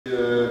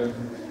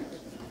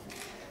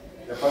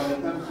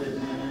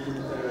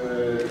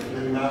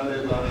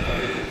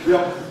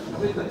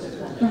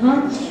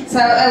So,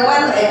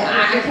 well,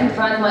 I can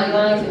divide my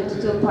life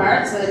into two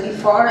parts,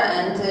 before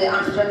and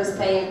after the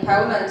stay in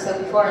Poland. So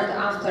before and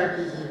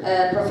after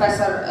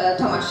Professor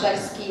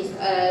Tomaszewski's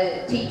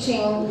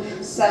teaching.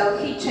 So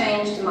he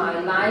changed my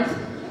life.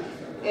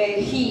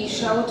 He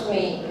showed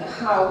me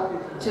how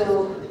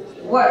to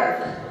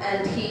work,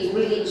 and he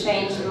really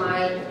changed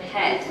my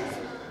head.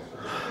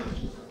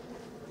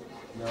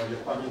 No, ja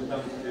pamiętam,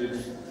 kiedy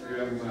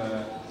byłem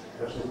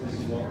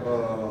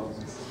o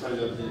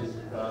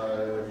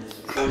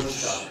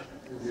Polska,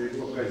 gdzie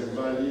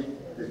pokazywali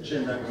trzy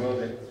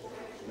nagrody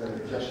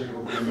w czasie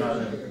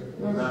oglądania.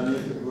 Dla mnie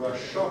to była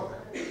szok.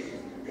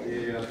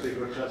 I od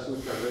tego czasu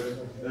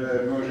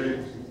może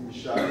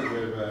myślałem,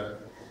 że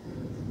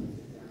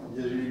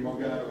jeżeli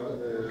mogę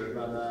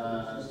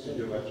pana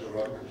studiować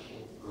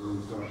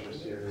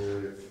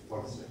w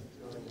Polsce.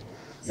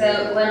 So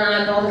when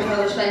I bought the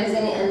Polish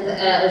magazine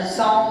and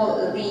saw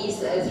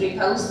these three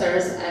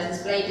posters as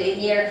displayed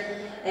here,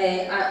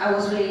 I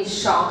was really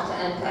shocked,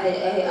 and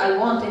I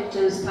wanted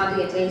to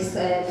study at least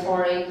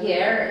for a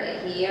year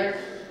here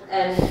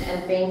and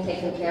being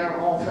taken care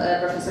of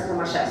Professor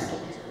Tomaszewski.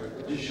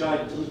 Dzisiaj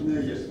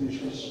trudno jest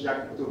myśleć, jak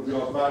to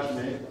było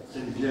ważne,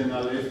 ten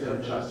biennale w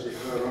tym czasie,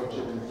 rok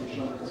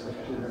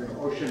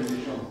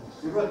 80.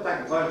 To było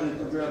tak ważne,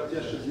 to była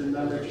pierwsza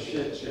biennale w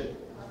świecie.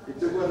 I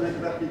to było na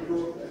grafiku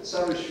w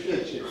całym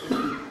świecie,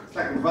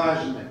 tak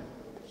ważne.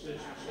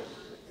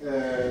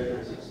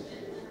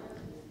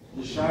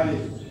 Dzisiaj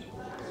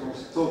są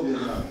 100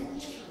 biennale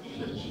w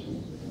świecie,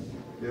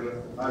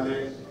 ale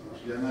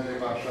biennale w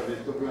Warszawie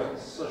to była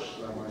coś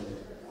dla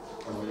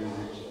moje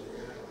życie.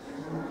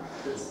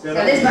 So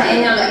this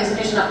biennial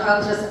exhibition of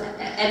posters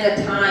at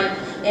the time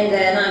in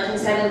the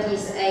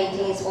 1970s,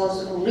 80s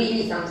was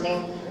really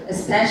something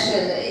special,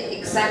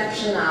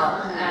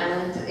 exceptional,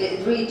 and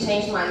it really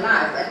changed my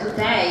life. And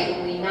today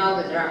we know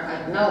that there are, I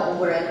don't know,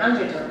 over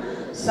 100 or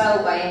so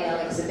biennial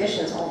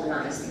exhibitions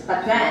organized.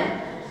 But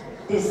then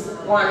this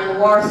one in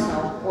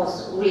Warsaw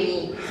was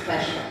really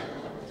special.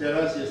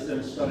 Teraz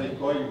jestem stary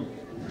koń,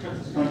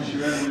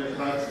 skończyłem moje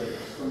pracę,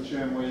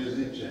 skończyłem moje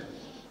życie.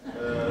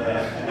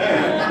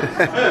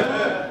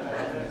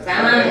 So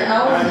I'm an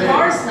old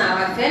horse now.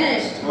 I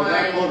finished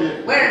my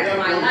work,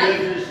 my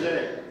life.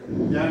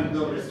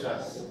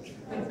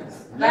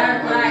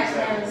 But what I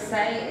can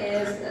say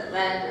is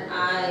that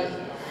I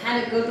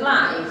had a good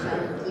life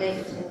and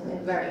lived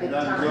in very good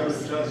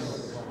times.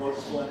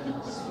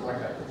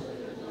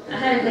 I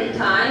had a good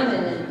time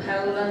in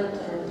Poland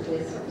and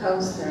with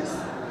posters.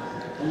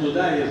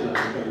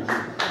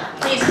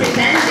 He's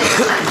pretending.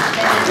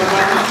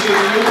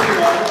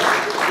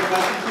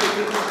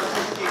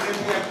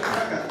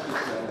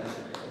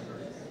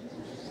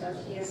 So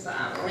he's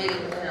really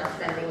an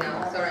outstanding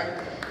author, and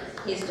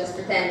he's just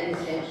pretending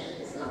to finish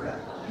his novel.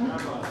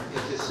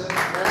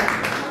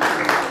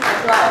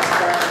 Applause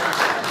for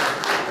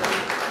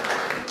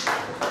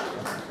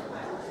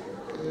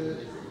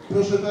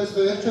Proszę Państwa,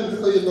 ja chciałem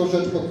tylko jedną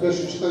rzecz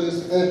podkreślić, to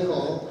jest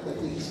echo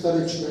takiej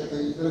historycznej,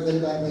 tej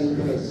legendarnej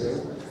imprezy.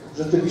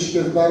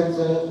 Rzeczywiście w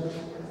bardzo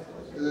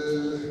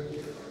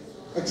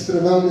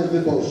ekstremalnym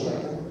wyborze.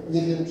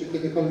 Nie wiem, czy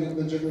kiedykolwiek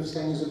będziemy w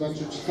stanie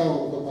zobaczyć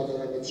całą tą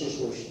panoramę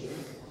przeszłości.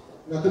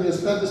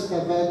 Natomiast ta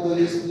wystawa to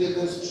jest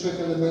jeden z 3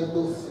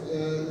 elementów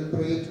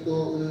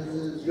projektu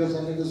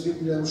związanego z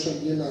jubileuszem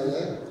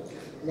Biennale,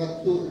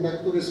 na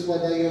który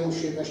składają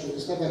się właśnie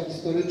wystawa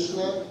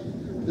historyczna,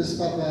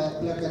 wystawa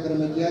plakat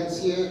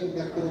remediacje,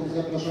 na którą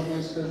zapraszam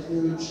Państwa w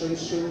dniu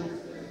jutrzejszym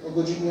o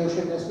godzinie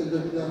 18 do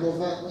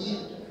Wilanowa i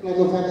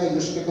planowana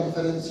jeszcze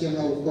konferencja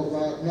naukowa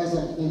na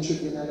zamknięcie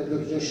Biennale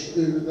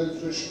we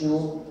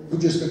wrześniu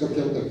 25.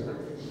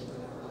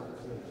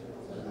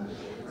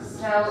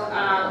 So,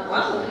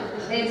 well,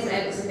 this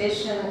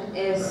exhibition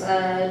is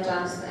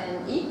just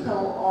an echo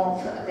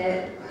of the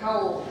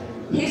whole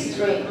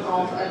history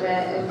of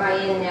the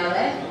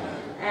Biennale,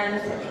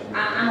 and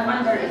I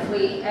wonder if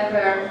we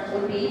ever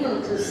would be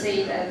able to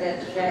see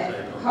the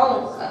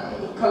whole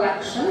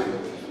collection,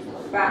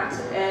 but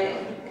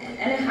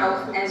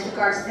anyhow, as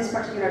regards this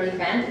particular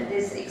event,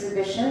 this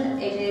exhibition,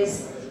 it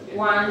is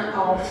one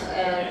of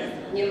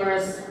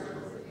numerous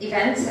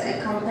events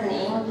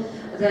accompanying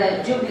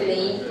the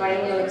Jubilee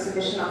Biennial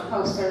Exhibition of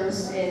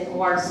Posters in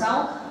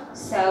Warsaw.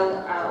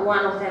 So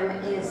one of them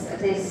is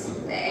this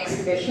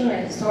exhibition, a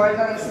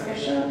historical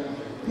exhibition.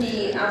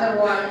 The other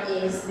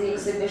one is the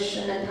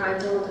exhibition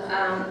entitled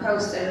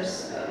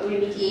Posters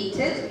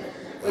Remediated,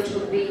 which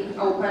will be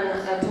open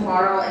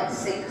tomorrow at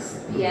 6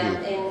 p.m.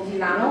 in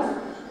Wilanów.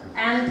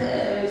 And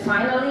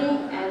finally,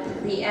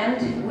 at the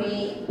end,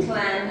 we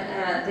plan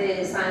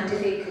the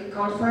scientific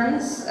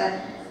conference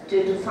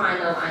to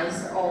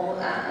finalize all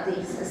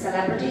these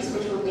celebrities,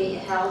 which will be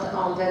held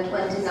on the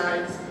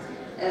 29th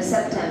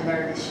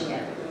September this year.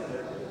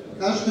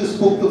 Każdy z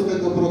punktów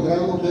tego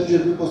programu będzie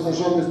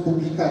wyposażony w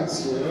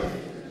publikację.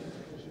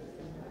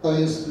 To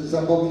jest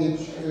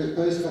zapowiedź,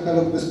 to jest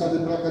katalog wystawy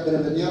Plakat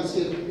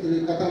Remediacje.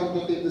 Katalog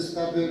do tej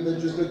wystawy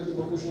będzie z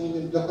lekkim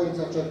opóźnieniem do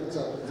końca czerwca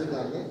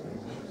wydany.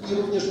 i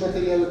również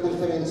materiały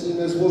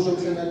konferencyjne złożą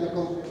się na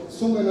taką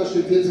sumę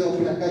naszej wiedzy o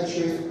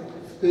plakacie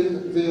w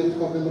tym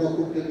wyjątkowym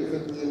roku, kiedy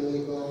wykonujemy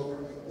jego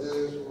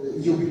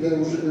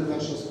jubileusz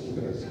warszawskiej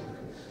imprezy.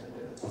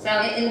 So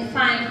in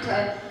fact,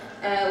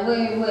 we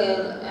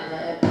will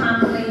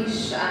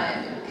publish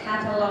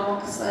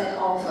catalogs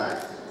of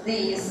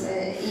these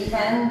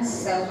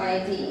events. So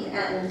by the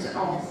end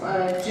of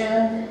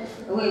June,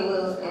 we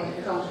will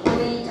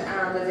complete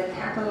the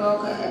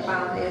catalog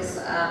about this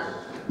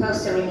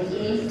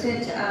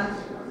poster-mediated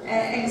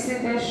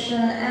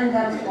exhibition, and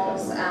of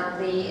course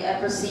the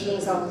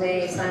proceedings of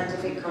the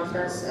scientific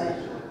conference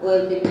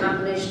will be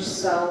published,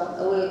 so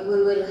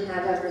we will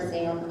have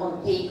everything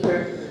on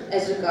paper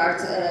as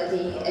regards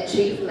the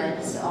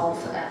achievements of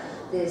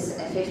this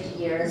 50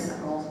 years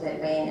of the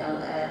biennial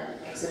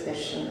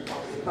exhibition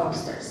of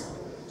posters.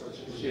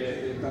 Oczywiście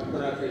pan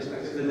kurator jest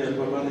tak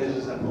zdenerwowany,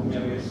 że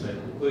zapomniał jeszcze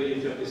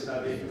powiedzieć o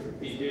wystawie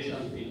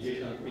 50,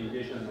 50,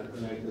 50, na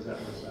której to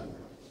zapraszamy.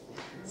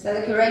 So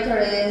the curator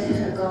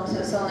got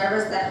so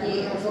nervous that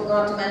he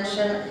forgot to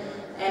mention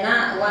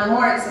one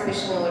more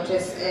exhibition, which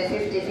is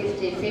 50,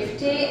 50,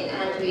 50,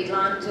 and we'd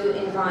like to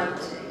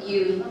invite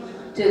you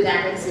to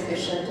that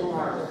exhibition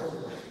tomorrow.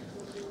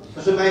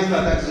 Proszę Państwa,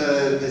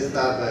 także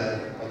wystawę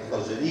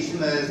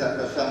otworzyliśmy.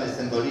 Zapraszamy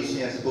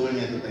symbolicznie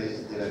wspólnie tutaj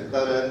z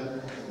dyrektorem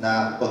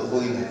na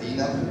podwójne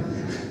wino.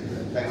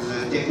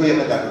 Także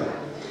dziękujemy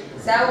bardzo.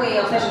 So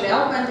we officially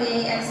opened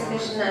the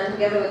exhibition, and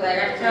together with the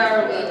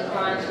director we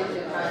invite you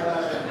to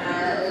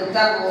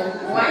double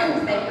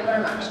wine. Thank you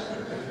very much.